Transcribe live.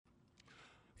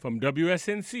From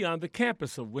WSNC on the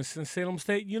campus of Winston-Salem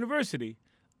State University,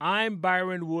 I'm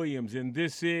Byron Williams, and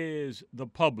this is The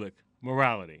Public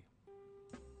Morality.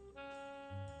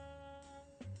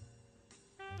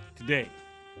 Today,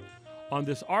 on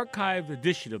this archived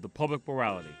edition of The Public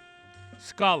Morality,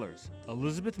 scholars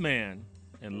Elizabeth Mann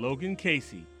and Logan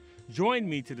Case join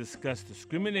me to discuss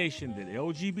discrimination that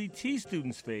LGBT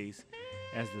students face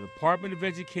as the Department of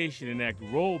Education enact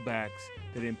rollbacks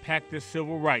that impact their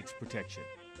civil rights protection.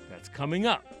 That's coming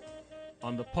up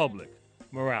on The Public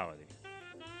Morality.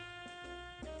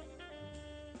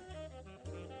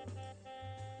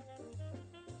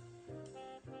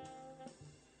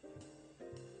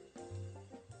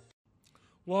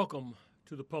 Welcome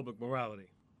to The Public Morality.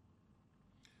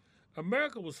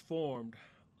 America was formed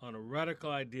on a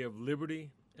radical idea of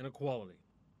liberty and equality.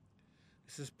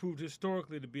 This has proved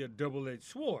historically to be a double-edged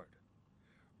sword.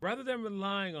 Rather than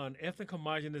relying on ethnic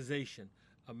homogenization,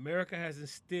 America has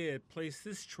instead placed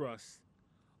its trust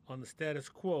on the status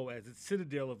quo as its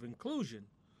citadel of inclusion,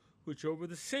 which over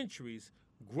the centuries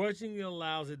grudgingly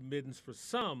allows admittance for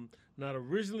some not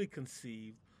originally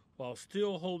conceived, while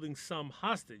still holding some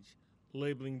hostage,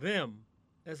 labeling them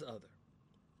as other.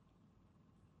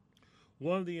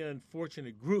 One of the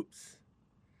unfortunate groups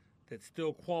that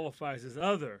still qualifies as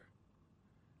other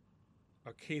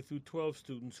are K-12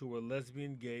 students who are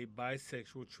lesbian, gay,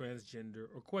 bisexual, transgender,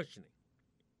 or questioning.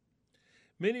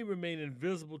 Many remain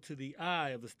invisible to the eye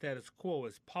of the status quo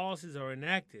as policies are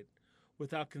enacted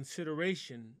without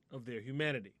consideration of their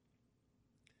humanity.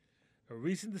 A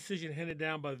recent decision handed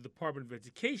down by the Department of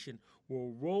Education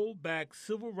will roll back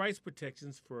civil rights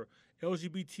protections for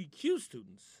LGBTQ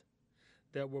students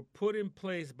that were put in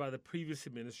place by the previous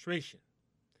administration.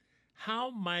 How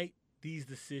might these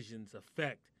decisions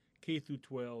affect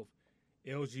K-12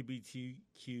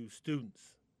 LGBTQ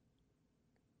students?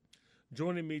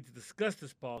 Joining me to discuss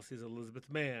this policy is Elizabeth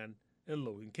Mann and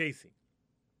Logan Case.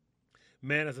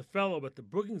 Mann is a fellow at the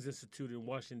Brookings Institute in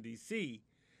Washington, D.C.,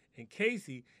 and Case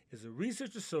is a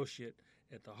research associate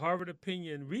at the Harvard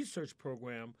Opinion Research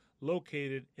Program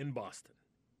located in Boston.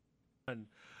 And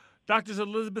Doctors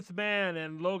Elizabeth Mann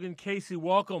and Logan Case,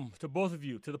 welcome to both of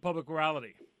you to The Public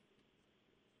Morality.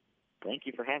 Thank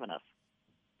you for having us.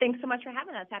 Thanks so much for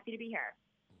having us. Happy to be here.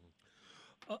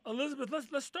 Elizabeth,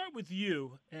 let's start with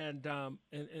you, and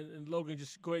Logan,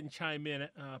 just go ahead and chime in,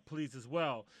 please, as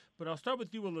well. But I'll start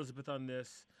with you, Elizabeth, on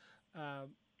this.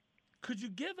 Could you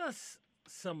give us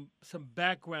some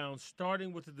background,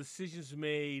 starting with the decisions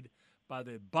made by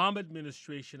the Obama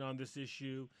administration on this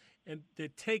issue, and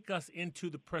that take us into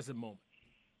the present moment?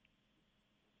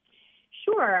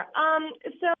 Sure.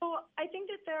 So I think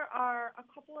that there are a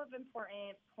couple of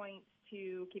important points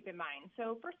to keep in mind.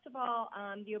 So first of all,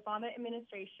 the Obama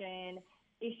administration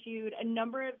issued a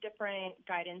number of different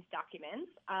guidance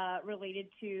documents related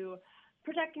to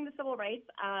protecting the civil rights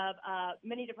of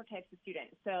many different types of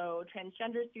students. So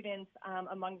transgender students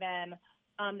among them.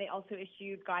 They also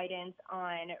issued guidance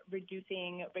on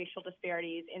reducing racial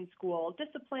disparities in school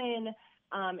discipline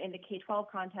in the K-12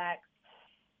 context.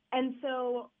 And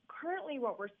so currently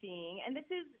what we're seeing, and this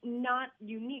is not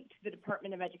unique to the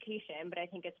Department of Education, but I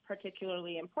think it's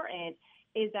particularly important,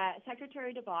 is that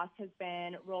Secretary DeVos has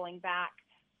been rolling back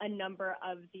a number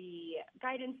of the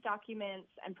guidance documents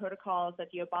and protocols that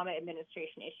the Obama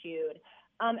administration issued.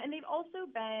 And they've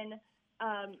also been,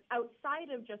 outside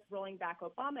of just rolling back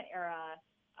Obama-era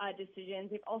decisions,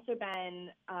 they've also been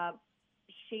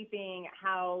shaping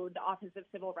how the Office of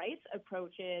Civil Rights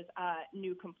approaches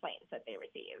new complaints that they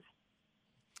receive.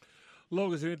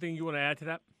 Logan, is there anything you want to add to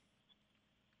that?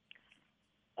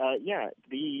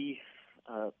 The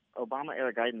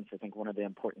Obama-era guidance, I think one of the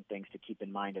important things to keep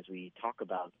in mind as we talk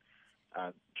about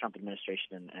Trump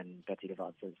administration and Betsy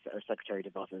DeVos's, or Secretary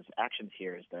DeVos's actions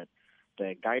here is that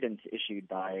the guidance issued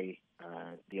by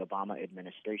the Obama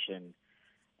administration,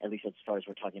 at least as far as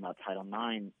we're talking about Title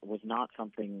IX, was not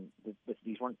something,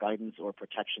 these weren't guidance or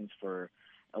protections for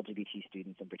LGBT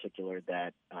students in particular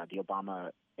that the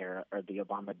Obama era or the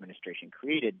Obama administration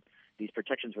created. These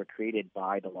protections were created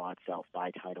by the law itself,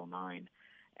 by Title IX,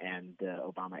 and the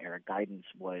Obama era guidance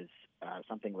was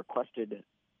something requested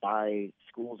by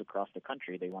schools across the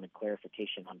country. They wanted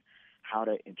clarification on how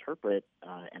to interpret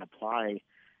and apply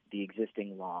the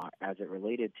existing law as it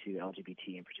related to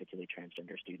LGBT and particularly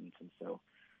transgender students. And so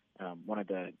one of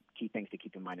the key things to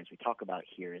keep in mind as we talk about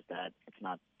here is that it's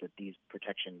not that these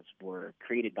protections were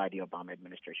created by the Obama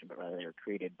administration, but rather they were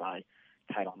created by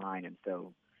Title IX. And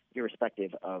so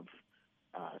irrespective of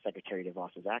Secretary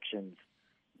DeVos's actions,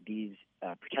 these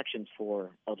protections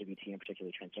for LGBT and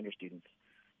particularly transgender students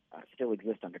still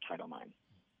exist under Title IX.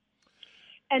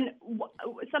 And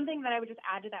something thing that I would just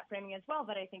add to that framing as well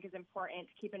that I think is important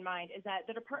to keep in mind is that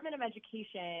the Department of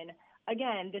Education,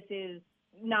 again, this is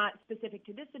not specific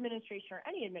to this administration or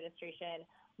any administration,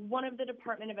 one of the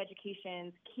Department of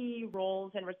Education's key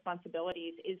roles and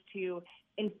responsibilities is to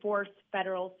enforce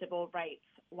federal civil rights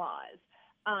laws.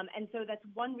 And so that's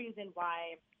one reason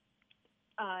why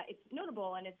it's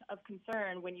notable and it's of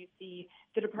concern when you see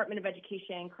the Department of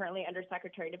Education currently under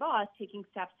Secretary DeVos taking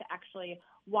steps to actually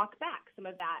walk back some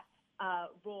of that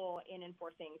role in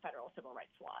enforcing federal civil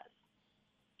rights laws.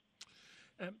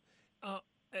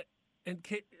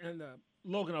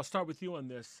 Logan, I'll start with you on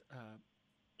this.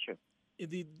 Sure.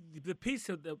 The piece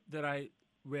that I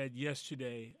read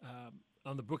yesterday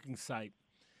on the Brookings site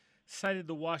cited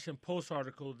the Washington Post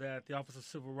article that the Office of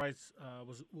Civil Rights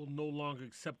will no longer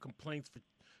accept complaints for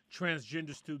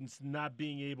transgender students not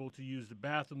being able to use the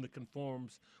bathroom that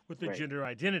conforms with their gender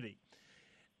identity.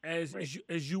 As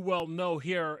you well know,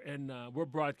 here, and we're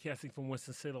broadcasting from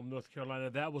Winston-Salem, North Carolina,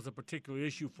 that was a particular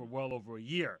issue for well over a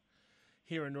year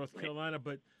here in North Carolina.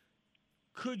 But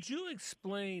could you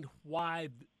explain why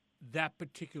that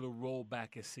particular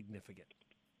rollback is significant?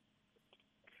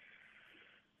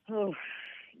 Oh,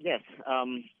 yes.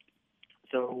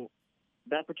 So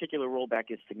that particular rollback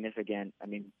is significant. I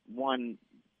mean, one,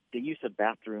 the use of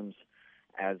bathrooms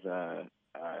as a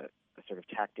sort of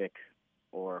tactic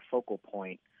or focal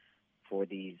point for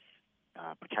these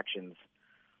protections,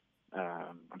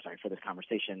 for this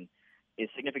conversation is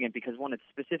significant because, one, it's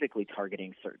specifically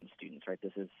targeting certain students, right?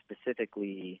 This is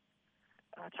specifically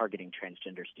targeting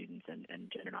transgender students and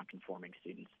gender nonconforming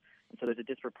students. And so there's a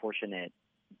disproportionate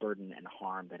burden and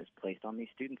harm that is placed on these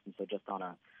students. And so just on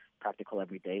a practical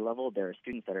everyday level, there are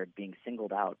students that are being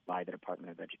singled out by the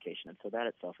Department of Education. And so that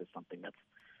itself is something that's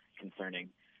concerning.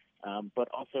 But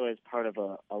also as part of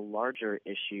a larger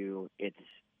issue, it's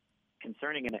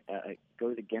concerning and it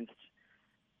goes against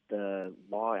the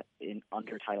law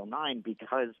under Title IX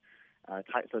because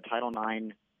Title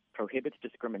IX prohibits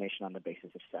discrimination on the basis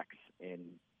of sex in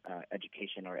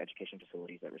education or education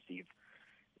facilities that receive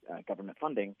government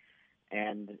funding.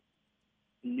 And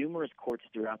numerous courts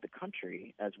throughout the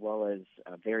country, as well as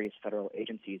various federal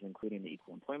agencies, including the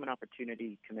Equal Employment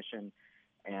Opportunity Commission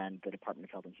and the Department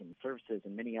of Health and Human Services,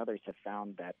 and many others have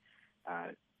found that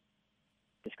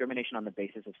discrimination on the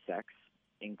basis of sex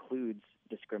includes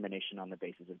discrimination on the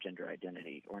basis of gender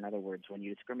identity. Or in other words, when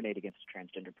you discriminate against a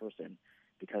transgender person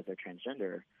because they're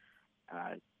transgender,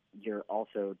 you're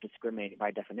also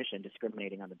by definition,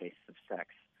 discriminating on the basis of sex.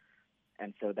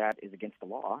 And so that is against the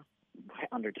law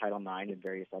under Title IX and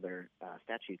various other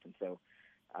statutes. And so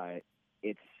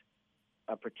it's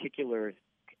a particular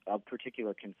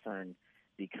concern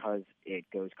because it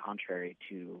goes contrary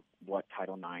to what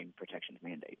Title IX protections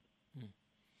mandate.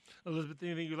 Elizabeth,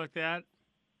 anything you'd like to add?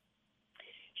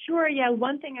 Sure. Yeah.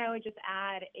 One thing I would just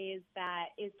add is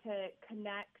to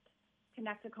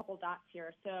connect a couple dots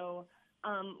here. So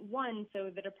so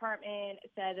the department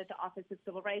said that the Office of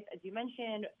Civil Rights, as you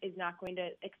mentioned, is not going to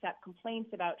accept complaints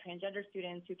about transgender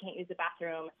students who can't use a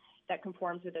bathroom that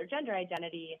conforms with their gender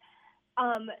identity.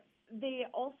 They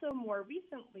also more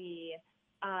recently,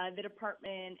 the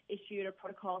department issued a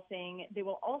protocol saying they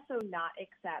will also not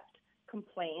accept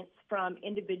complaints from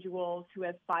individuals who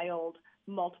have filed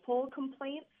multiple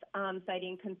complaints,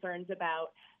 citing concerns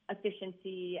about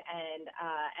efficiency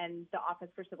and the Office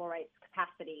for Civil Rights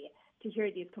capacity to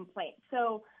hear these complaints.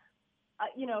 So,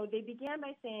 they began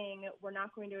by saying we're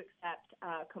not going to accept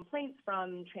complaints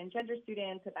from transgender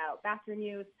students about bathroom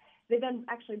use. They then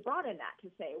actually broadened that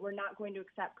to say we're not going to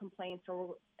accept complaints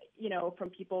from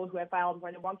people who have filed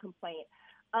more than one complaint,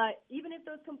 even if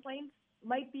those complaints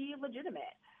might be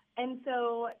legitimate. And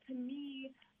so to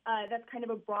me, that's kind of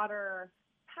a broader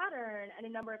pattern, and a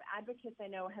number of advocates I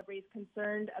know have raised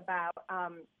concerns about,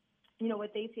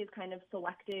 what they see as kind of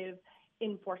selective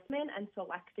enforcement and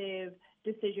selective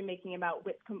decision-making about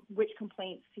which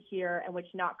complaints to hear and which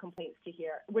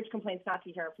complaints not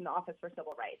to hear from the Office for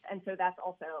Civil Rights. And so that's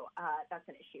also, that's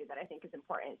an issue that I think is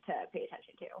important to pay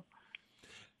attention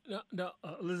to. Now,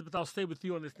 Elizabeth, I'll stay with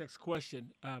you on this next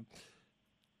question.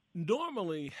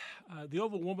 Normally, the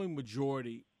overwhelming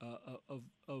majority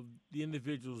of the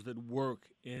individuals that work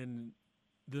in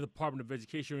the Department of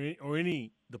Education or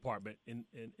any department in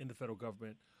the federal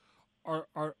government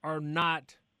are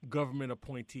not government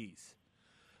appointees.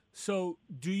 So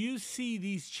do you see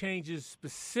these changes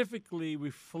specifically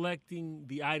reflecting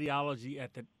the ideology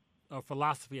at the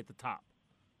philosophy at the top?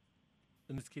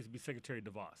 In this case, it'd be Secretary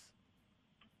DeVos.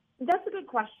 That's a good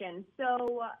question.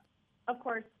 So, of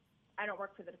course, I don't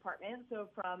work for the department. So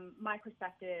from my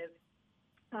perspective,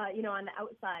 on the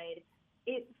outside,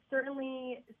 it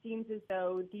certainly seems as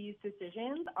though these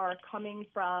decisions are coming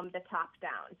from the top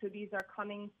down. So these are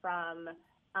coming from,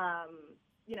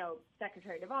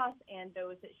 Secretary DeVos and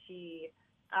those that she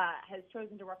has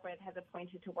chosen to work with, has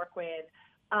appointed to work with.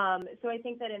 So I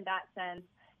think that in that sense,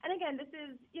 and again, this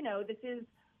is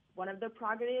one of the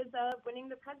prerogatives of winning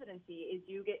the presidency is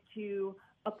you get to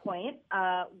appoint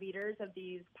leaders of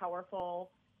these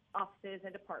powerful offices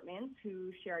and departments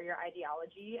who share your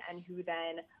ideology and who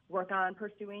then work on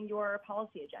pursuing your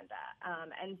policy agenda.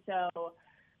 And so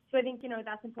I think,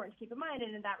 that's important to keep in mind.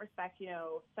 And in that respect,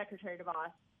 Secretary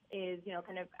DeVos is,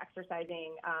 kind of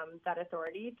exercising that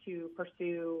authority to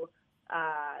pursue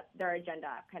their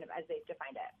agenda kind of as they've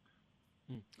defined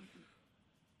it.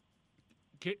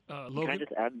 Okay, Logan? Can I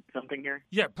just add something here?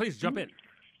 Yeah, please jump in.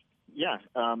 Yeah.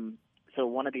 So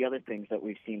one of the other things that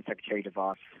we've seen Secretary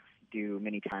DeVos do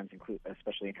many times,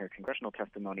 especially in her congressional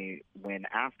testimony, when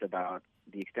asked about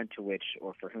the extent to which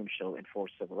or for whom she'll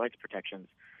enforce civil rights protections,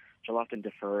 she'll often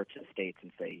defer to states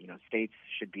and say, states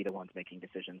should be the ones making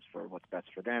decisions for what's best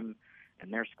for them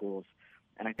and their schools.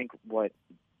 And I think what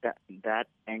that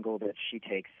angle that she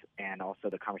takes and also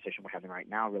the conversation we're having right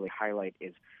now really highlight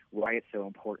is why it's so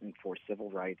important for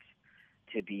civil rights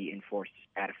to be enforced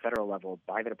at a federal level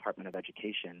by the Department of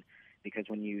Education, because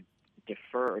when you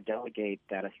defer or delegate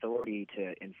that authority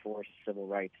to enforce civil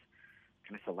rights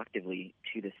kind of selectively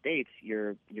to the states,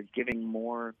 you're giving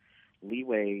more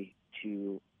leeway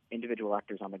to individual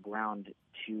actors on the ground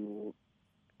to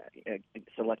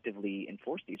selectively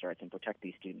enforce these rights and protect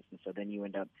these students. And so then you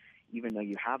end up, even though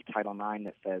you have Title IX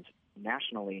that says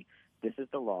nationally, this is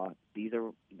the law, these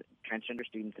are transgender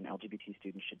students and LGBT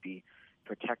students should be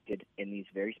protected in these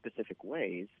very specific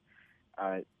ways,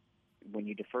 when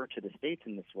you defer to the states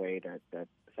in this way that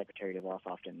Secretary DeVos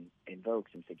often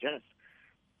invokes and suggests,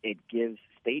 it gives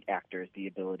state actors the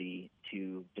ability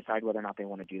to decide whether or not they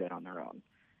want to do that on their own.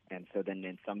 And so then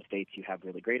in some states you have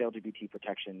really great LGBT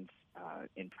protections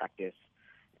in practice,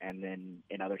 and then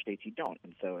in other states you don't.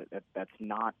 And so that's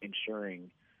not ensuring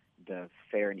the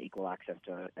fair and equal access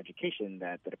to education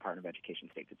that the Department of Education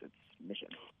states is its mission.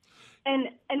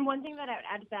 And one thing that I would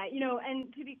add to that,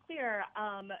 and to be clear,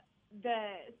 the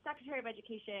Secretary of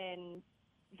Education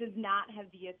does not have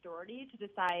the authority to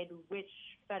decide which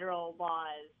federal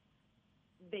laws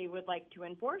they would like to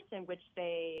enforce and which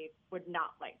they would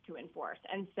not like to enforce.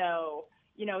 And so,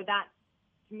 that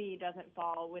to me doesn't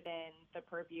fall within the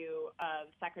purview of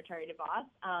Secretary DeVos.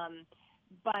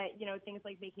 But, things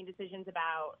like making decisions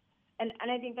about, and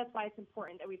I think that's why it's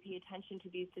important that we pay attention to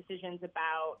these decisions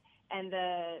about and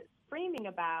the framing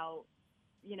about,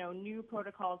 new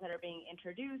protocols that are being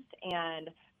introduced and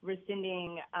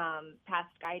rescinding past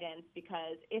guidance,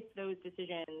 because if those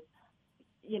decisions,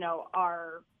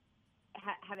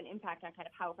 have an impact on kind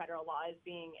of how federal law is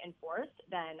being enforced,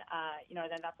 then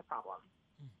that's a problem.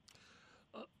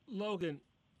 Logan,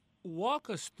 walk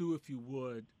us through, if you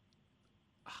would,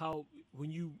 how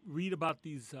when you read about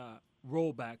these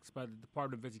rollbacks by the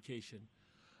Department of Education,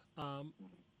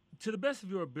 to the best of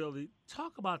your ability,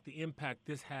 talk about the impact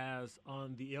this has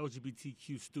on the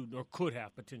LGBTQ student, or could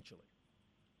have potentially.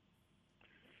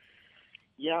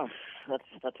 Yeah,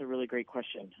 that's a really great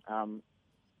question.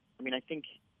 I think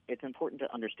it's important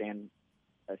to understand,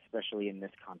 especially in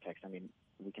this context.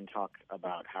 We can talk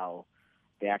about how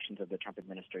the actions of the Trump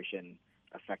administration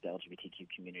affect the LGBTQ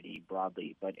community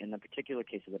broadly, but in the particular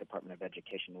case of the Department of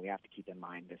Education, we have to keep in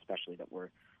mind, especially, that we're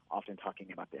often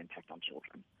talking about the impact on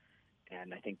children.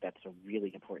 And I think that's a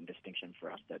really important distinction for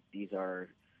us, that these are,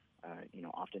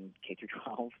 often K through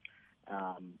 12,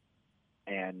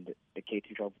 and the K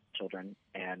through 12 children,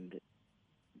 and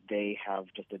they have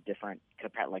just a different,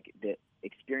 the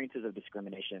experiences of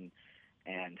discrimination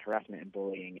and harassment and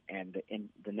bullying and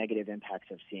the negative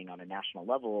impacts of seeing on a national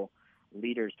level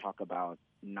leaders talk about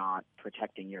not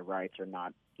protecting your rights or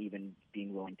not even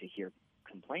being willing to hear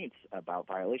complaints about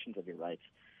violations of your rights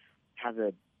has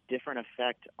a different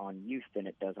effect on youth than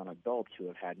it does on adults who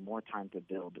have had more time to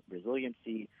build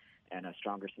resiliency and a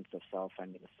stronger sense of self.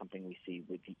 It's something we see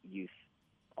with youth,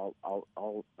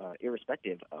 all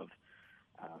irrespective of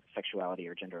sexuality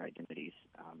or gender identities.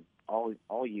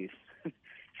 All youth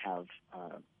have,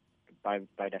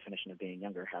 by definition of being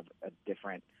younger, have a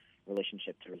different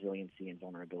relationship to resiliency and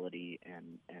vulnerability,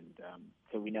 and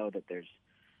so we know that there's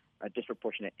a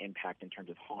disproportionate impact in terms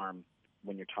of harm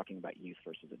when you're talking about youth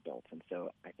versus adults. And so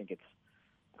I think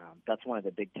that's one of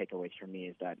the big takeaways for me,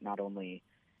 is that not only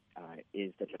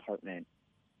is the department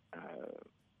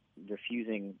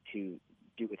refusing to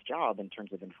do its job in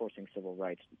terms of enforcing civil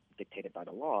rights dictated by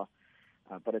the law,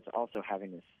 but it's also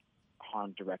having this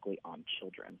harm directly on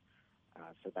children.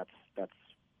 So that's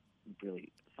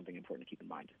really something important to keep in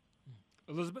mind.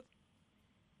 Elizabeth?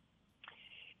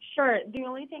 Sure. The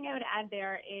only thing I would add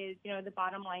there is, the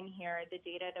bottom line here, the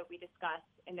data that we discussed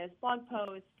in this blog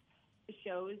post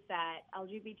shows that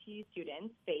LGBT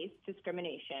students face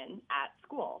discrimination at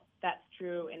school. That's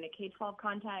true in the K-12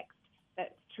 context.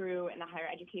 That's true in the higher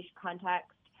education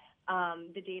context.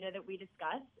 The data that we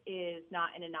discuss is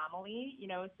not an anomaly,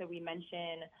 so we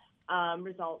mention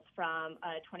results from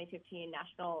a 2015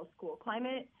 National School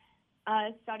Climate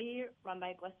study run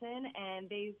by GLSEN, and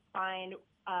they find,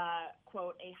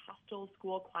 quote, a hostile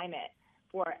school climate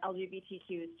for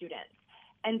LGBTQ students.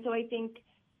 And so I think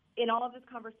in all of this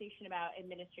conversation about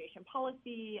administration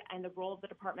policy and the role of the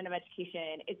Department of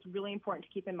Education, it's really important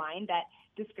to keep in mind that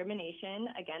discrimination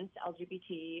against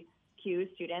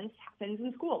LGBTQ students happens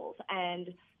in schools.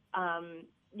 And,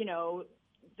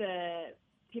 the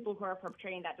people who are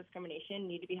perpetrating that discrimination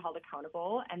need to be held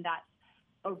accountable, and that's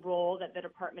a role that the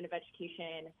Department of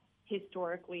Education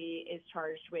historically is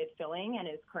charged with filling and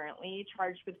is currently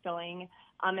charged with filling.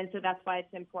 And so that's why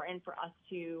it's important for us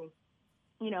to,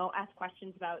 ask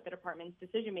questions about the department's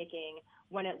decision-making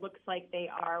when it looks like they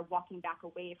are walking back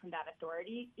away from that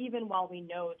authority, even while we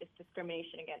know this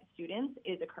discrimination against students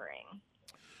is occurring.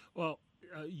 Well,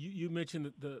 you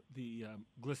mentioned the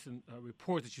GLSEN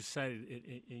report that you cited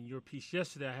in your piece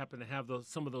yesterday. I happen to have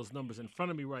some of those numbers in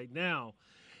front of me right now.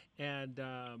 And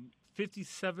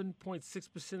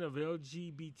 57.6% of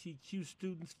LGBTQ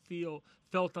students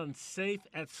felt unsafe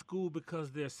at school because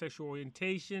of their sexual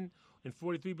orientation, and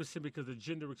 43% because of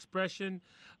gender expression.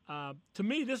 To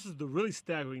me, this is the really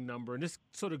staggering number, and this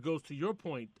sort of goes to your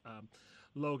point,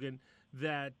 Logan,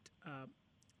 that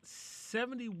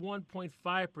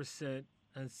 71.5%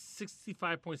 and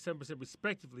 65.7%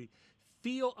 respectively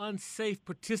feel unsafe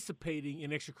participating in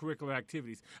extracurricular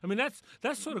activities. I mean, that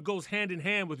sort of goes hand in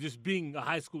hand with just being a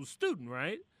high school student,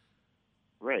 right?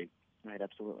 Right,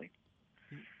 absolutely.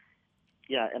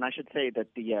 Yeah, and I should say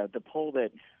that the poll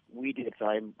that we did, so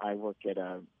I work at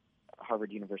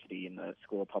Harvard University in the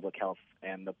School of Public Health,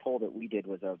 and the poll that we did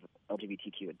was of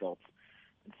LGBTQ adults.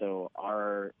 And so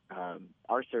our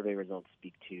survey results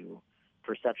speak to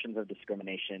perceptions of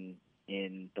discrimination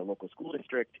in the local school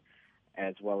district,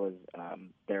 as well as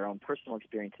their own personal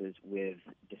experiences with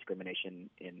discrimination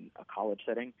in a college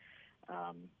setting.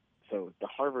 So the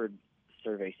Harvard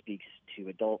survey speaks to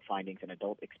adult findings and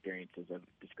adult experiences of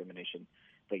discrimination.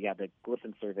 But yeah, the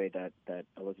GLSEN survey that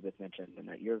Elizabeth mentioned and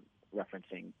that you're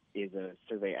referencing is a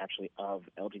survey actually of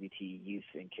LGBT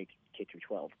youth in K through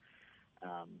 12.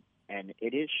 And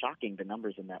it is shocking, the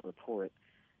numbers in that report.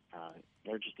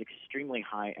 They're just extremely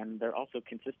high, and they're also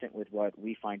consistent with what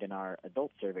we find in our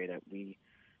adult survey that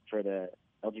for the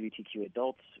LGBTQ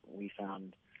adults, we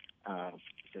found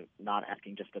so not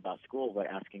asking just about school, but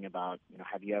asking about,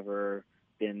 have you ever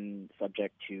been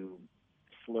subject to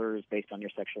slurs based on your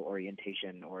sexual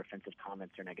orientation, or offensive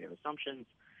comments or negative assumptions,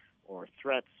 or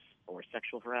threats, or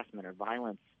sexual harassment or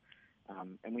violence.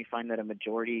 And we find that a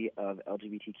majority of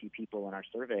LGBTQ people in our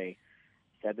survey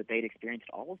said that they'd experienced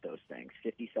all of those things.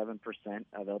 57%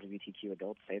 of LGBTQ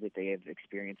adults say that they have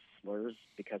experienced slurs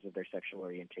because of their sexual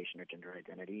orientation or gender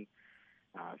identity.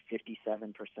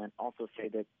 57% also say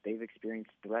that they've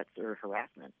experienced threats or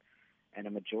harassment. And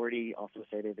a majority also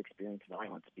say they've experienced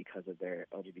violence because of their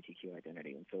LGBTQ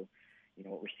identity. And so,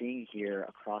 what we're seeing here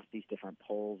across these different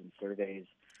polls and surveys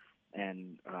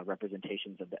and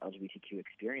representations of the LGBTQ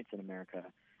experience in America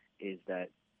is that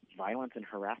violence and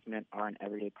harassment are an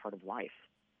everyday part of life.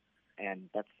 And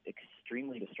that's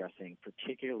extremely distressing,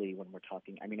 particularly when we're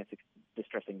talking, it's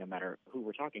distressing no matter who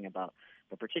we're talking about,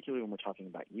 but particularly when we're talking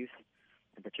about youth,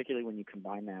 and particularly when you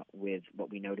combine that with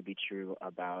what we know to be true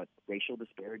about racial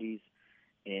disparities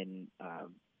in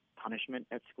punishment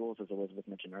at schools, as Elizabeth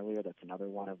mentioned earlier. That's another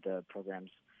one of the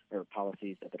programs or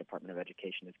policies that the Department of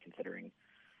Education is considering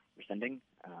rescinding,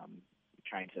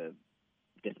 trying to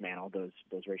dismantle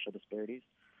those racial disparities.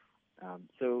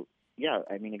 So, yeah,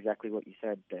 exactly what you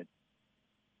said, that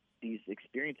these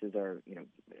experiences are,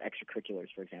 extracurriculars,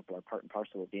 for example, are part and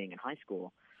parcel of being in high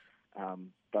school.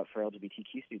 But for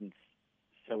LGBTQ students,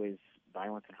 so is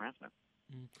violence and harassment.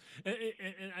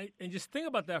 And just think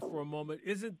about that for a moment.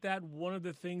 Isn't that one of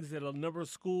the things that a number of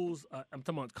schools, I'm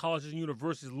talking about colleges and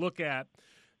universities, look at?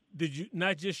 Did you,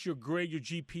 not just your grade, your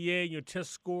GPA, and your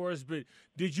test scores, but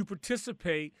did you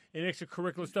participate in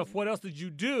extracurricular stuff? What else did you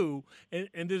do?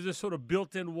 And there's this sort of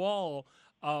built-in wall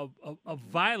of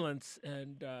violence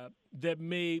and that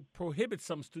may prohibit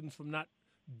some students from not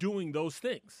doing those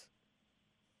things.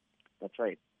 That's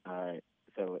right.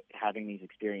 So having these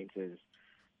experiences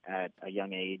at a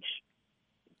young age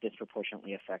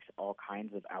disproportionately affects all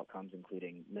kinds of outcomes,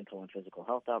 including mental and physical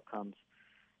health outcomes,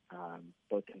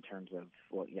 both in terms of,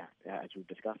 as we've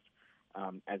discussed,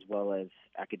 as well as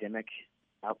academic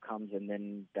outcomes, and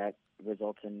then that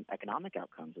results in economic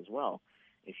outcomes as well.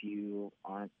 If you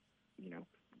aren't,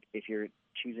 if you're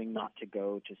choosing not to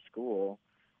go to school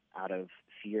out of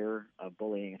fear of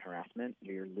bullying and harassment,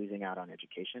 you're losing out on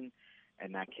education,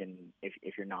 and that can,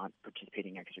 if you're not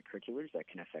participating in extracurriculars, that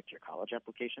can affect your college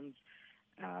applications,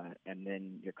 and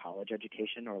then your college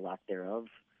education or lack thereof,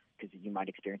 because you might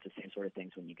experience the same sort of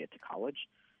things when you get to college.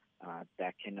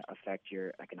 That can affect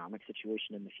your economic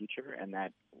situation in the future, and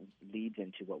that leads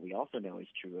into what we also know is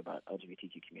true about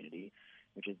LGBTQ community,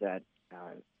 which is that,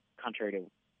 contrary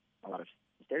to a lot of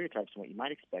stereotypes and what you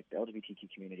might expect, the LGBTQ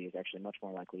community is actually much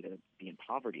more likely to be in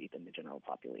poverty than the general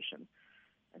population.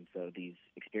 And so these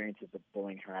experiences of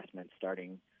bullying, harassment,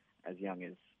 starting as young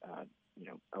as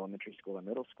elementary school or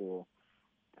middle school,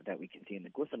 that we can see in the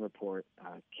Glisten report,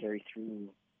 carry through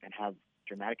and have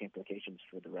dramatic implications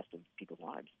for the rest of people's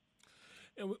lives.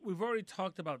 And we've already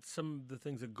talked about some of the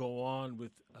things that go on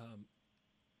with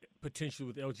potentially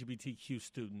with LGBTQ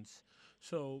students.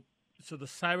 So the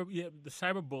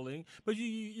cyberbullying, but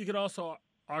you could also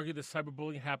argue that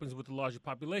cyberbullying happens with the larger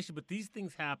population. But these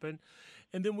things happen,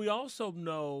 and then we also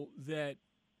know that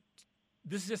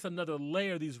this is just another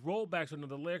layer. These rollbacks are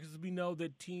another layer because we know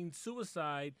that teen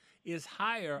suicide is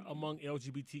higher among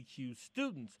LGBTQ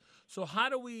students. So how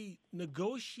do we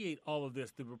negotiate all of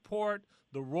this? The report,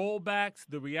 the rollbacks,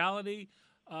 the reality.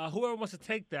 Whoever wants to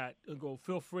take that and go,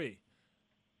 feel free.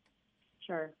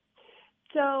 Sure.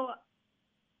 So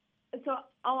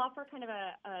I'll offer kind of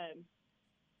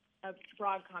a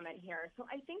broad comment here. So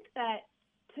I think that,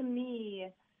 to me,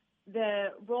 the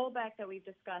rollback that we've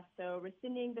discussed, so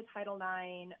rescinding the Title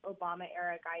IX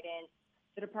Obama-era guidance,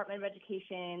 the Department of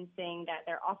Education saying that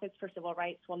their Office for Civil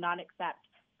Rights will not accept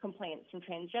complaints from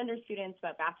transgender students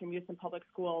about bathroom use in public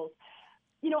schools.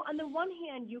 On the one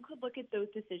hand, you could look at those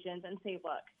decisions and say,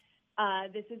 look,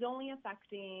 this is only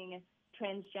affecting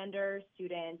transgender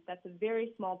students. That's a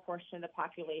very small portion of the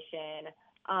population.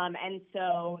 And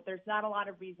so there's not a lot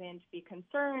of reason to be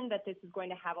concerned that this is going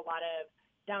to have a lot of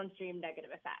downstream negative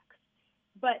effects.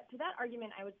 But to that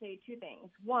argument, I would say two things.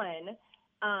 One,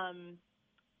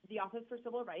 the Office for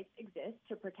Civil Rights exists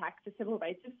to protect the civil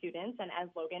rights of students, and as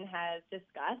Logan has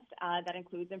discussed, that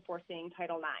includes enforcing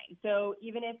Title IX. So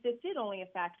even if this did only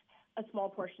affect a small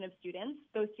portion of students,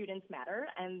 those students matter,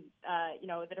 and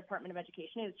the Department of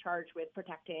Education is charged with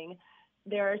protecting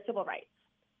their civil rights.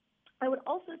 I would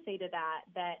also say to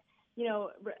that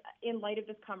in light of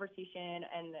this conversation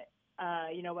and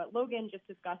what Logan just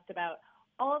discussed about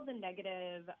all of the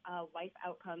negative life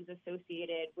outcomes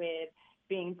associated with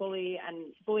being bullied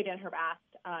and harassed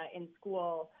in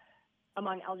school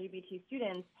among LGBT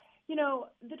students,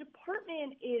 the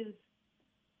department is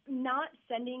not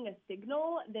sending a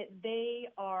signal that they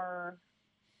are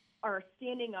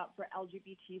standing up for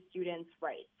LGBT students'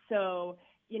 rights. So,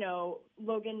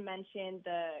 Logan mentioned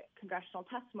the congressional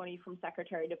testimony from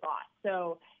Secretary DeVos.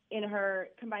 So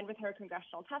combined with her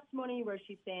congressional testimony where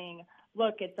she's saying,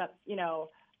 look, it's up,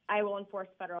 I will enforce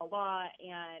federal law,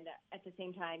 and at the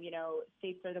same time,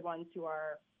 states are the ones who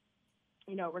are,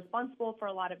 responsible for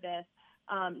a lot of this,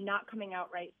 not coming out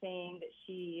right saying that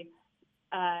she,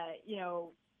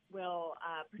 will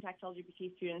protect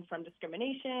LGBT students from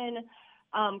discrimination,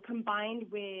 combined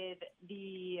with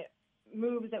the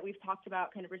moves that we've talked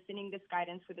about, kind of rescinding this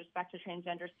guidance with respect to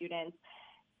transgender students.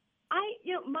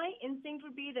 My instinct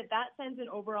would be that sends an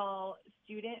overall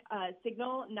student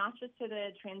signal, not just to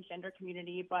the transgender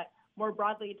community, but more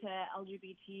broadly to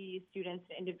LGBT students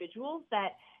and individuals,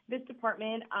 that this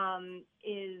department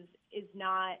is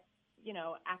not,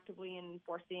 actively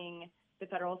enforcing the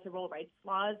federal civil rights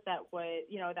laws that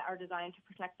are designed to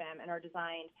protect them and are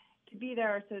designed to be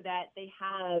there so that they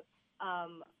have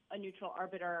a neutral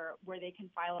arbiter where they can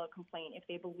file a complaint if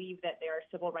they believe that their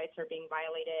civil rights are being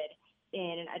violated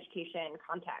in an education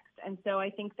context. And so I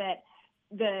think that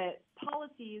the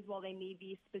policies, while they may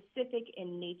be specific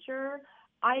in nature,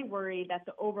 I worry that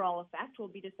the overall effect will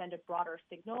be to send a broader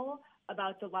signal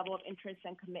about the level of interest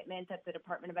and commitment that the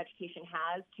Department of Education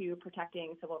has to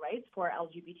protecting civil rights for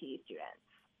LGBT students.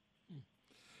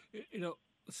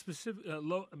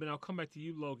 I'll come back to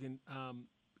you, Logan,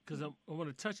 because I want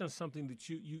to touch on something that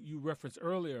you referenced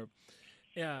earlier.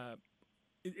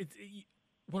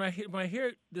 When I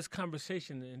hear this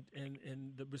conversation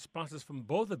and the responses from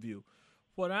both of you,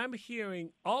 what I'm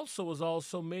hearing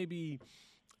is maybe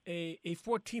a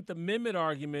 14th Amendment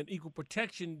argument, equal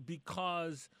protection,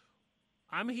 because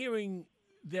I'm hearing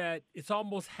that it's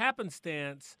almost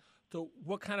happenstance to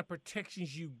what kind of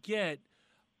protections you get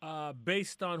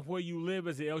based on where you live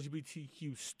as an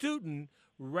LGBTQ student,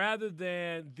 rather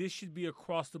than this should be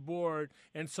across the board.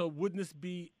 And so, wouldn't this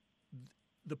be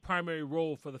the primary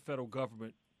role for the federal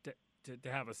government to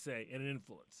have a say and an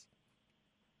influence?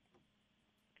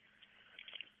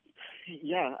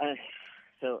 Yeah,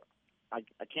 so I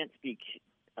can't speak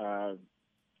 100%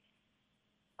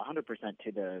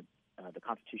 to the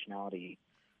constitutionality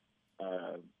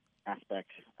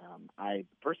aspect. I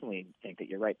personally think that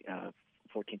you're right.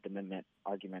 14th Amendment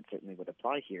argument certainly would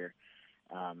apply here.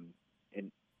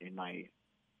 In my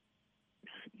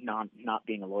not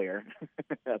being a lawyer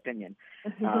opinion,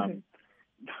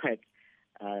 but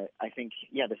I think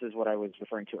this is what I was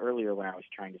referring to earlier when I was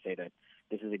trying to say that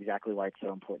this is exactly why it's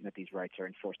so important that these rights are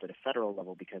enforced at a federal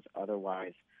level, because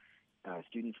otherwise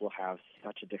students will have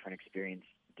such a different experience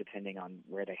depending on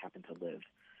where they happen to live.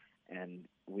 And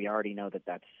we already know that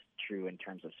that's true in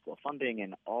terms of school funding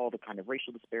and all the kind of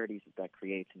racial disparities that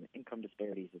creates and the income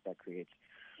disparities that creates.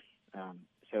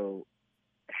 So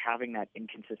having that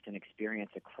inconsistent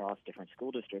experience across different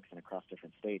school districts and across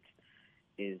different states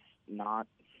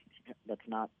that's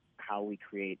not how we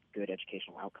create good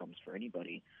educational outcomes for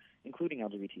anybody, including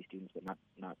LGBT students, but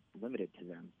not limited to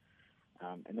them.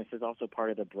 And this is also part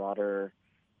of the broader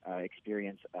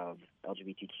experience of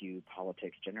LGBTQ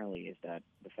politics generally, is that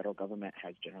the federal government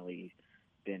has generally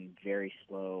been very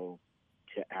slow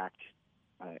to act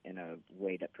in a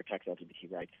way that protects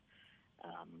LGBT rights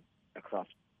across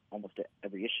almost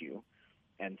every issue.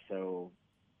 And so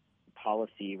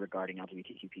policy regarding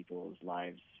LGBTQ people's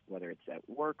lives, whether it's at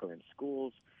work or in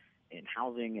schools, in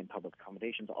housing, in public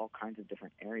accommodations, all kinds of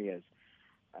different areas,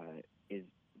 is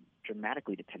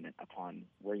dramatically dependent upon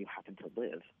where you happen to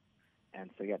live. And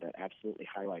so, that absolutely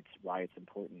highlights why it's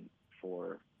important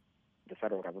for the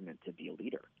federal government to be a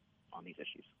leader on these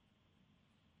issues.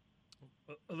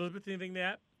 Elizabeth, anything to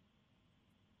add?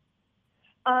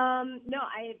 No,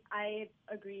 I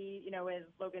agree, with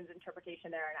Logan's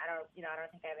interpretation there, and I don't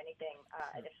think I have anything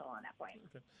additional on that point.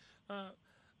 Okay.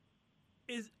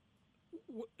 Is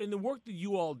in the work that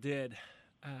you all did,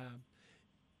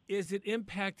 is it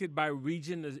impacted by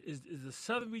region? Is the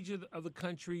southern region of the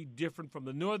country different from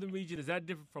the northern region? Is that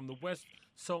different from the west?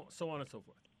 So on and so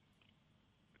forth.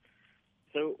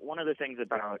 So one of the things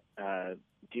about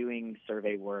doing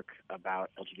survey work about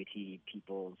LGBT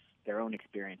people's their own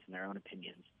experience and their own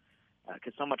opinions,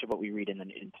 because so much of what we read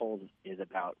in polls is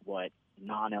about what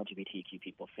non-LGBTQ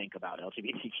people think about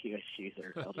LGBTQ issues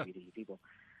or LGBTQ people.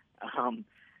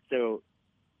 So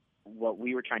what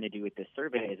we were trying to do with this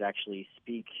survey is actually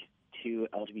speak to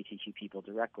LGBTQ people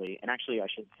directly. And actually, I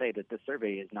should say that this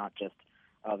survey is not just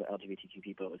of LGBTQ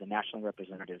people. It was a nationally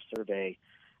representative survey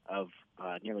of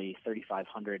nearly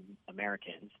 3,500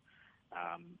 Americans,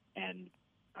 and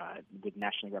with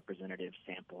nationally representative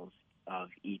samples of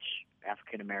each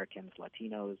African Americans,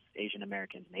 Latinos, Asian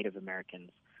Americans, Native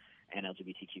Americans, and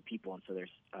LGBTQ people. And so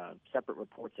there's separate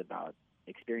reports about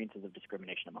experiences of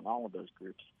discrimination among all of those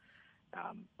groups.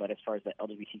 But as far as the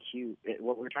LGBTQ,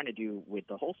 what we're trying to do with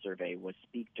the whole survey was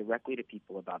speak directly to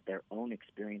people about their own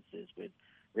experiences with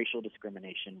racial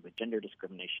discrimination, with gender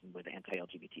discrimination, with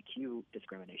anti-LGBTQ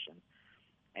discrimination.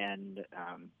 And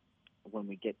when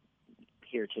we get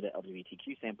here to the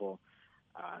LGBTQ sample,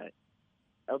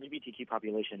 LGBTQ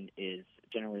population is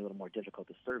generally a little more difficult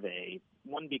to survey.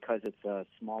 One, because it's a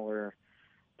smaller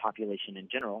population in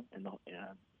general. In the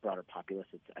broader populace,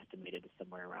 it's estimated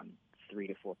somewhere around 3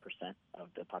 to 4% of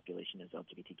the population is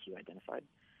LGBTQ identified.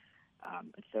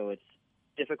 And so it's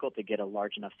difficult to get a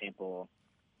large enough sample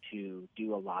to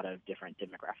do a lot of different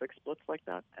demographic splits like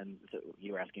that. And so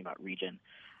you were asking about region.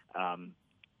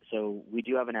 So we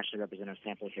do have a nationally representative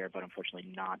sample here, but unfortunately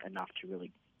not enough to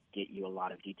really get you a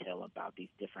lot of detail about these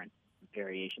different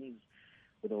variations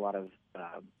with a lot of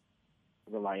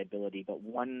reliability. But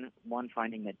one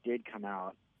finding that did come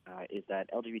out is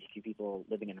that LGBTQ people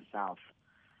living in the South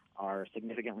are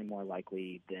significantly more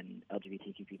likely than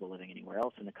LGBTQ people living anywhere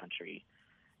else in the country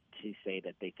to say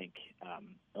that they think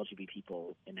LGBT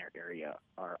people in their area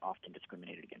are often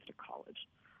discriminated against at college.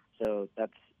 So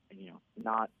that's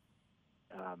not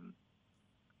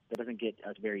that doesn't get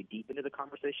us very deep into the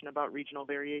conversation about regional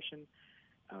variation.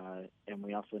 And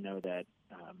we also know that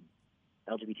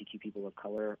LGBTQ people of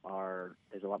color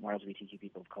there's a lot more LGBTQ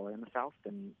people of color in the South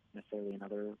than necessarily in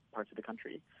other parts of the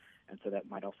country. And so that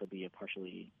might also be a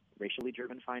partially racially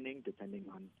driven finding, depending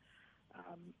on,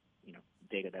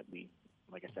 data that we,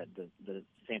 like I said, the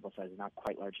sample size is not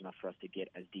quite large enough for us to get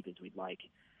as deep as we'd like.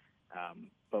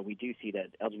 But we do see that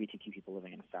LGBTQ people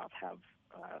living in the South have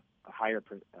a higher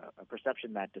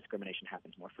perception that discrimination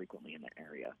happens more frequently in their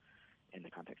area. in the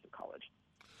context of college.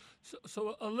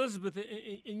 So Elizabeth,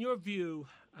 in your view,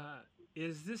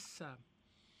 is this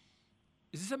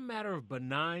a matter of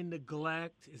benign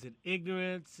neglect? Is it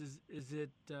ignorance? Is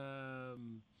it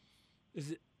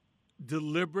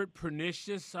deliberate,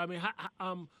 pernicious? I mean,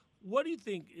 what do you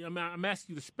think? I mean, I'm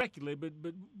asking you to speculate,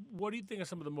 but what do you think are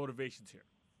some of the motivations here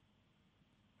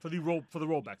for the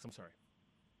rollbacks? I'm sorry.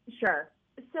 Sure.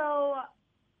 So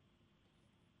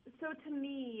to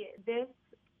me, this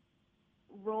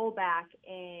rollback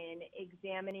in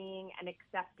examining and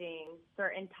accepting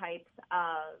certain types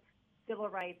of civil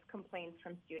rights complaints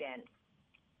from students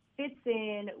fits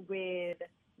in with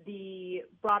the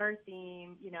broader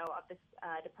theme, of this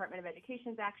Department of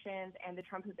Education's actions and the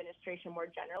Trump administration more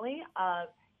generally of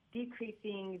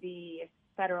decreasing the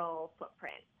federal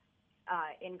footprint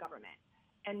in government.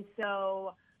 And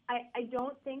so I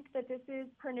don't think that this is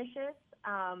pernicious.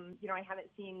 I haven't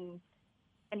seen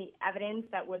any evidence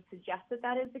that would suggest that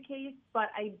that is the case, but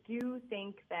I do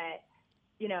think that,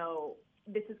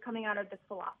 this is coming out of this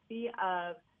philosophy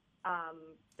of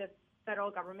the federal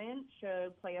government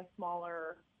should play a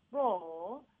smaller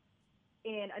role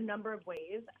in a number of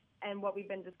ways. And what we've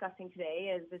been discussing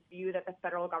today is this view that the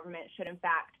federal government should, in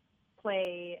fact,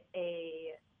 play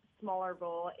a smaller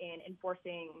role in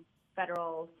enforcing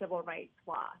federal civil rights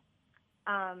law.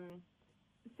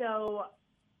 So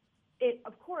it,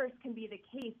 of course, can be the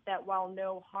case that while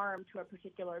no harm to a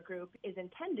particular group is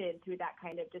intended through that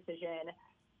kind of decision,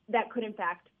 that could, in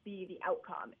fact, be the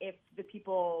outcome if the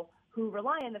people who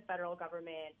rely on the federal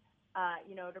government,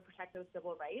 to protect those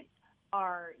civil rights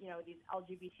are, these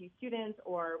LGBT students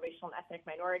or racial and ethnic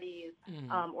minorities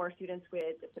or students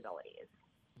with disabilities.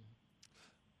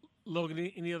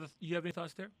 Logan, you have any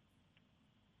thoughts there?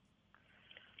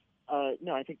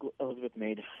 No, I think Elizabeth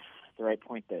made the right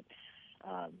point that,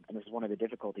 and this is one of the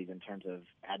difficulties in terms of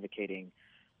advocating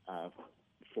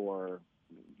for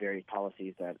various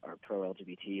policies that are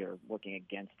pro-LGBT or working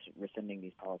against rescinding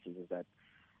these policies, is that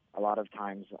a lot of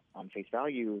times on face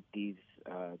value, the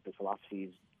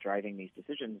philosophies driving these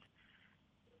decisions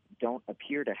don't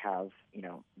appear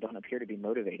to be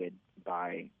motivated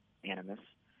by animus.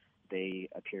 They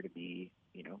appear to be,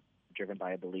 driven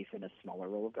by a belief in a smaller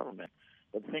role of government.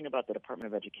 But the thing about the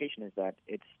Department of Education is that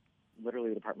it's literally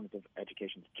the Department of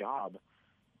Education's job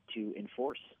to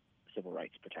enforce civil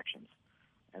rights protections.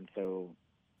 And so,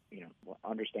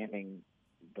 understanding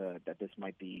that this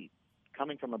might be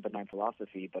coming from a benign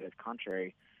philosophy, but is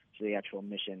contrary to the actual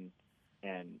mission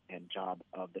and job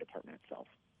of the department itself.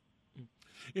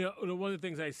 One of the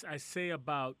things I say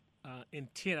about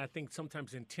intent, I think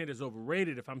sometimes intent is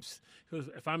overrated. Because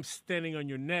if I'm standing on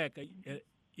your neck,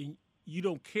 you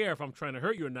don't care if I'm trying to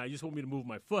hurt you or not. You just want me to move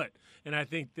my foot. And I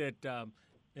think that,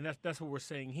 and that's what we're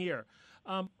saying here.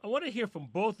 I want to hear from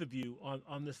both of you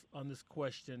on this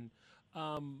question.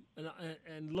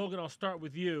 And Logan, I'll start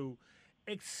with you.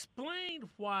 Explain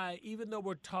why, even though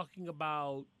we're talking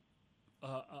about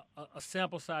a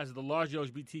sample size of the large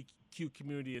LGBTQ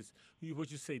community is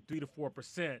what you say 3 to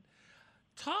 4%,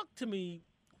 talk to me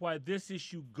why this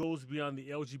issue goes beyond the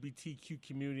LGBTQ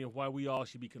community and why we all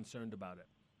should be concerned about it.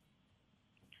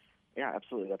 Yeah,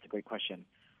 absolutely. That's a great question.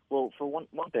 Well, for one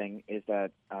thing is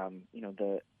that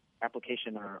the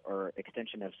application or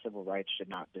extension of civil rights should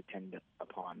not depend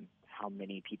upon how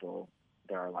many people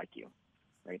there are like you,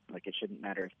 right? Like, it shouldn't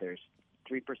matter if there's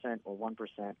 3% or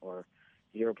 1% or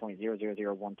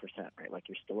 0.0001%, right? Like,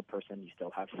 you're still a person, you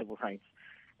still have civil rights,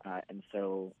 and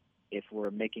so if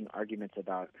we're making arguments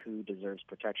about who deserves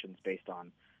protections based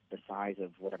on the size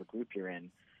of whatever group you're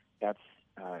in, that's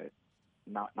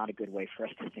not a good way for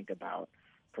us to think about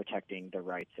protecting the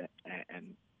rights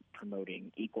and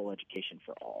promoting equal education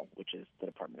for all, which is the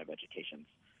Department of Education's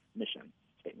mission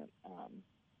statement.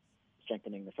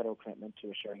 Strengthening the federal commitment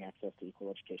to assuring access to equal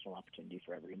educational opportunity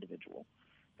for every individual.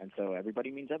 And so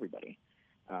everybody means everybody.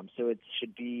 So it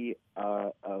should be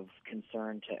of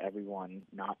concern to everyone,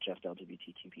 not just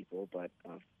LGBTQ people, but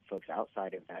of folks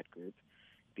outside of that group,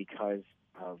 because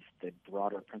of the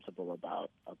broader principle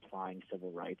about applying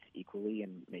civil rights equally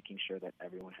and making sure that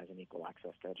everyone has an equal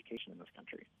access to education in this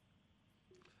country.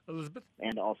 Elizabeth?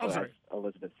 And also, as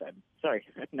Elizabeth said,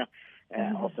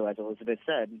 also as Elizabeth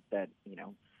said, that,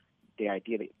 the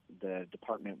idea that the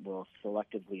department will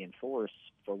selectively enforce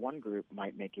for one group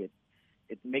might make it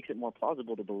makes it more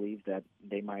plausible to believe that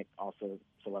they might also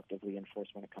selectively enforce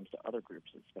when it comes to other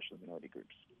groups, especially minority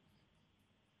groups.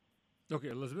 Okay,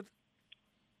 Elizabeth?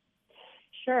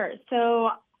 Sure.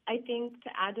 So I think to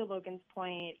add to Logan's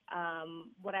point,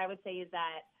 what I would say is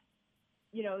that,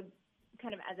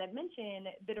 kind of as I've mentioned,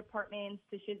 the department's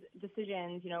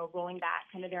decisions, rolling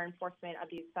back kind of their enforcement of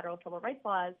these federal civil rights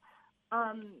laws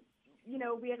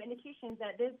we have indications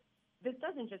that this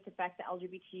doesn't just affect the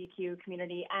LGBTQ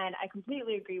community, and I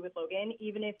completely agree with Logan.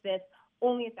 Even if this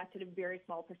only affected a very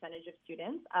small percentage of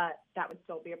students, that would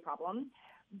still be a problem.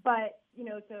 But,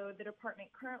 so the department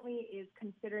currently is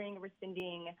considering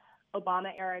rescinding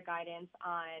Obama-era guidance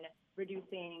on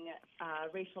reducing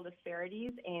racial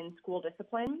disparities in school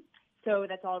discipline. So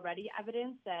that's already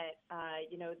evidence that,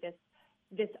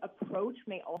 this approach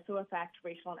may also affect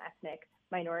racial and ethnic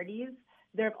minorities.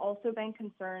 There have also been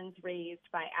concerns raised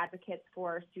by advocates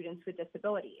for students with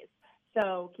disabilities.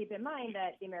 So keep in mind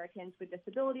that the Americans with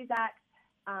Disabilities Act,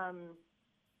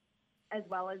 as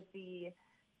well as the,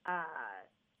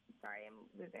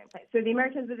 So the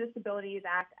Americans with Disabilities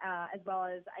Act, as well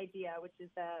as IDEA, which is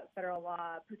the federal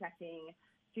law protecting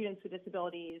students with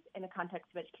disabilities in the context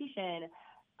of education,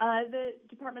 the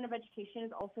Department of Education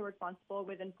is also responsible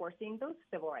with enforcing those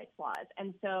civil rights laws.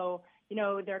 And so,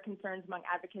 there are concerns among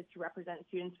advocates who represent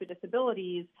students with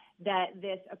disabilities that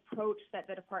this approach that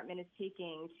the department is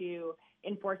taking to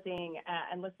enforcing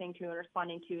and listening to and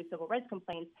responding to civil rights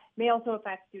complaints may also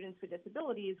affect students with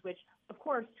disabilities, which of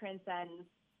course transcends,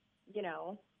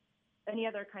 any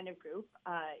other kind of group,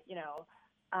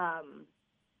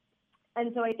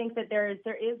 and so I think that there's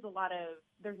a lot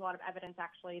of evidence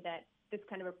actually that this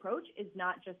kind of approach is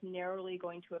not just narrowly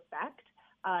going to affect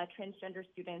transgender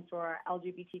students or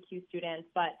LGBTQ students,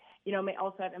 but may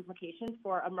also have implications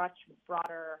for a much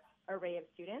broader array of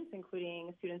students,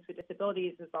 including students with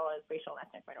disabilities as well as racial and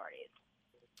ethnic minorities.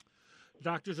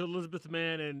 Doctors Elizabeth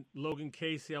Mann and Logan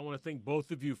Case, I want to thank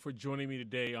both of you for joining me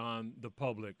today on The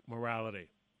Public Morality.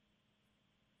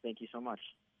 Thank you so much.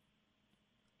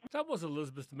 That was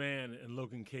Elizabeth Mann and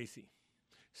Logan Casey.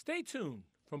 Stay tuned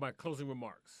for my closing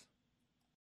remarks.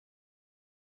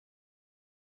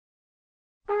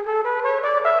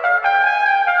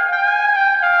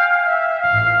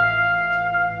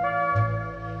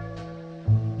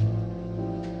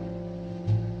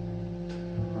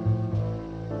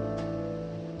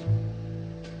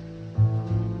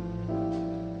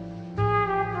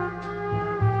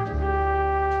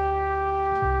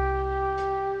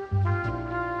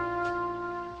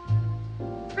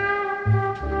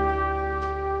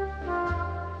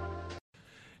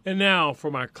 And now for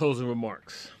my closing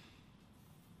remarks.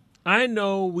 I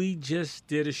know we just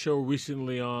did a show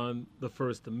recently on the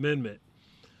First Amendment,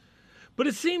 but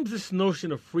it seems this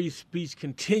notion of free speech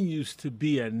continues to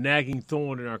be a nagging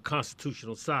thorn in our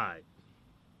constitutional side.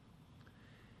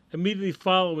 Immediately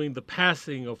following the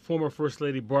passing of former First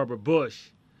Lady Barbara Bush,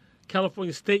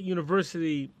 California State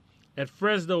University at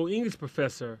Fresno English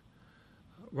professor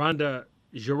Rhonda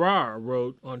Girard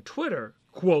wrote on Twitter,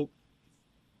 quote,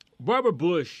 Barbara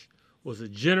Bush was a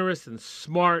generous and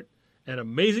smart and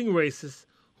amazing racist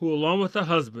who, along with her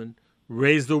husband,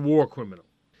 raised a war criminal.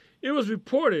 It was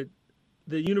reported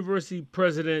that University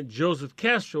President Joseph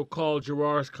Castro called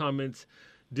Girard's comments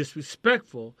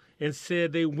disrespectful and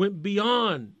said they went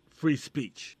beyond free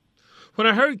speech. When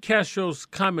I heard Castro's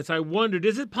comments, I wondered,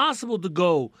 is it possible to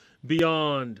go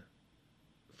beyond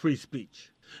free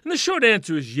speech? And the short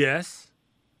answer is yes,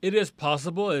 it is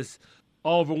possible. As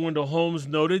Oliver Wendell Holmes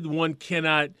noted, one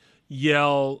cannot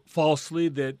yell falsely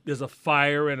that there's a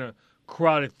fire in a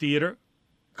crowded theater.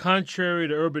 Contrary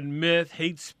to urban myth,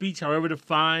 hate speech, however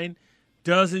defined,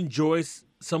 does enjoy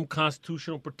some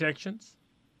constitutional protections.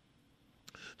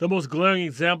 The most glaring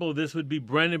example of this would be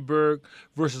Brandenburg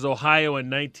versus Ohio in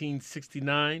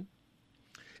 1969.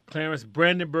 Clarence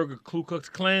Brandenburg, a Ku Klux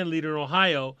Klan leader in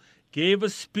Ohio, gave a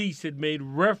speech that made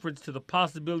reference to the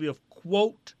possibility of,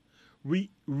 quote,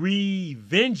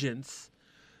 revengeance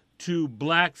to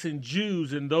blacks and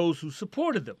Jews and those who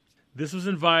supported them. This was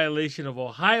in violation of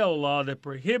Ohio law that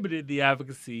prohibited the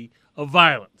advocacy of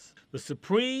violence. The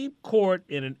Supreme Court,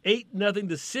 in an 8-0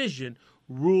 decision,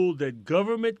 ruled that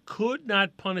government could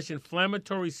not punish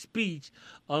inflammatory speech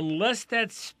unless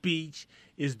that speech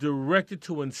is directed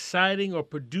to inciting or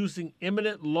producing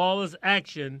imminent lawless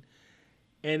action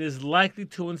and is likely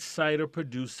to incite or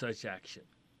produce such action.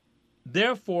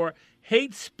 Therefore,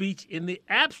 hate speech in the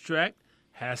abstract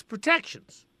has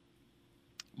protections.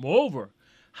 Moreover,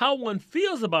 how one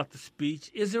feels about the speech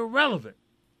is irrelevant.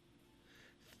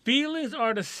 Feelings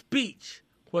are to speech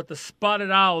what the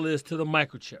spotted owl is to the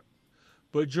microchip.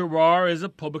 But Girard is a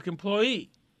public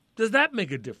employee. Does that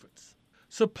make a difference?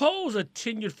 Suppose a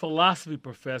tenured philosophy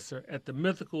professor at the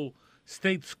mythical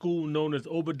state school known as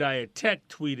Obadiah Tech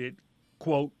tweeted,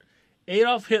 quote,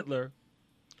 Adolf Hitler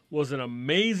was an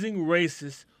amazing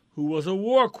racist who was a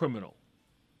war criminal.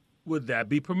 Would that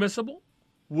be permissible?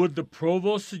 Would the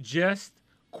provost suggest,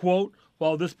 quote,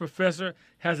 While this professor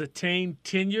has attained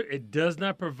tenure, it does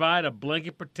not provide a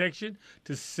blanket protection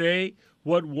to say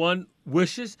what one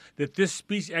wishes, that this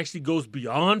speech actually goes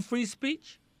beyond free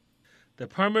speech. The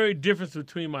primary difference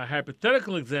between my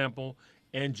hypothetical example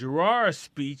and Gerard's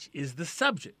speech is the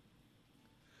subject.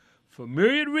 For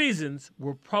myriad reasons,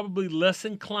 we're probably less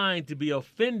inclined to be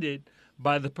offended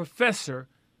by the professor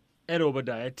at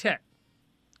Obadiah Tech.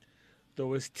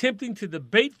 Though it's tempting to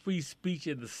debate free speech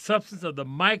and the substance of the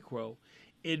micro,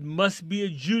 it must be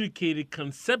adjudicated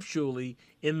conceptually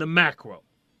in the macro.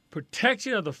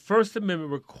 Protection of the First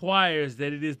Amendment requires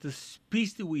that it is the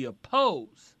speech that we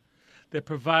oppose that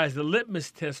provides the litmus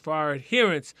test for our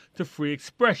adherence to free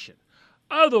expression.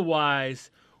 Otherwise,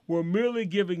 we're merely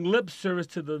giving lip service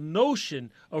to the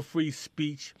notion of free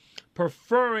speech,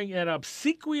 preferring an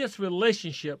obsequious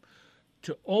relationship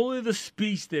to only the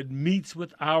speech that meets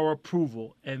with our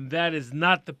approval, and that is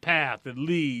not the path that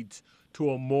leads to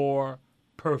a more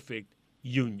perfect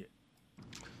union.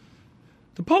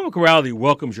 The Public Morality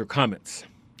welcomes your comments.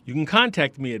 You can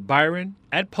contact me at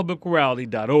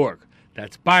byron@publicmorality.org.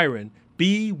 That's Byron,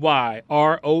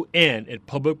 BYRON, at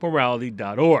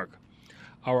publicmorality.org.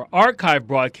 Our archive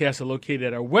broadcasts are located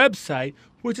at our website,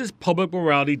 which is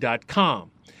publicmorality.com.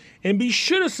 And be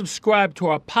sure to subscribe to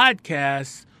our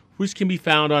podcasts, which can be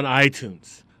found on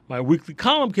iTunes. My weekly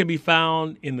column can be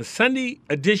found in the Sunday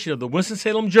edition of the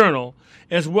Winston-Salem Journal,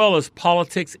 as well as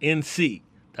Politics NC.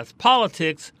 That's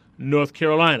Politics, North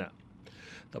Carolina.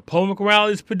 The Public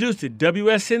Morality is produced at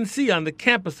WSNC on the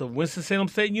campus of Winston-Salem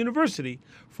State University.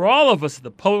 For all of us at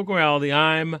the Public Morality,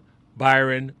 I'm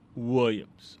Byron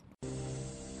Williams.